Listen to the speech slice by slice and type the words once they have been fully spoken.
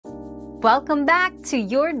Welcome back to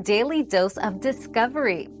your daily dose of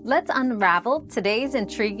discovery. Let's unravel today's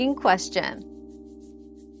intriguing question.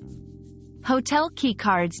 Hotel key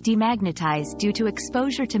cards demagnetize due to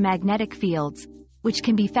exposure to magnetic fields, which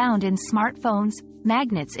can be found in smartphones,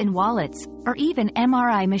 magnets in wallets, or even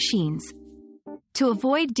MRI machines. To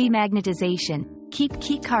avoid demagnetization, keep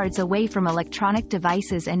key cards away from electronic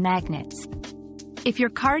devices and magnets. If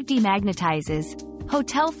your card demagnetizes,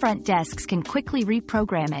 hotel front desks can quickly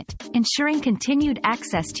reprogram it, ensuring continued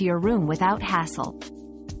access to your room without hassle.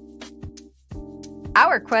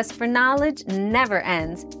 Our quest for knowledge never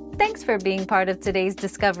ends. Thanks for being part of today's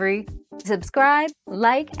discovery. Subscribe,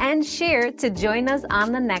 like, and share to join us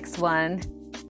on the next one.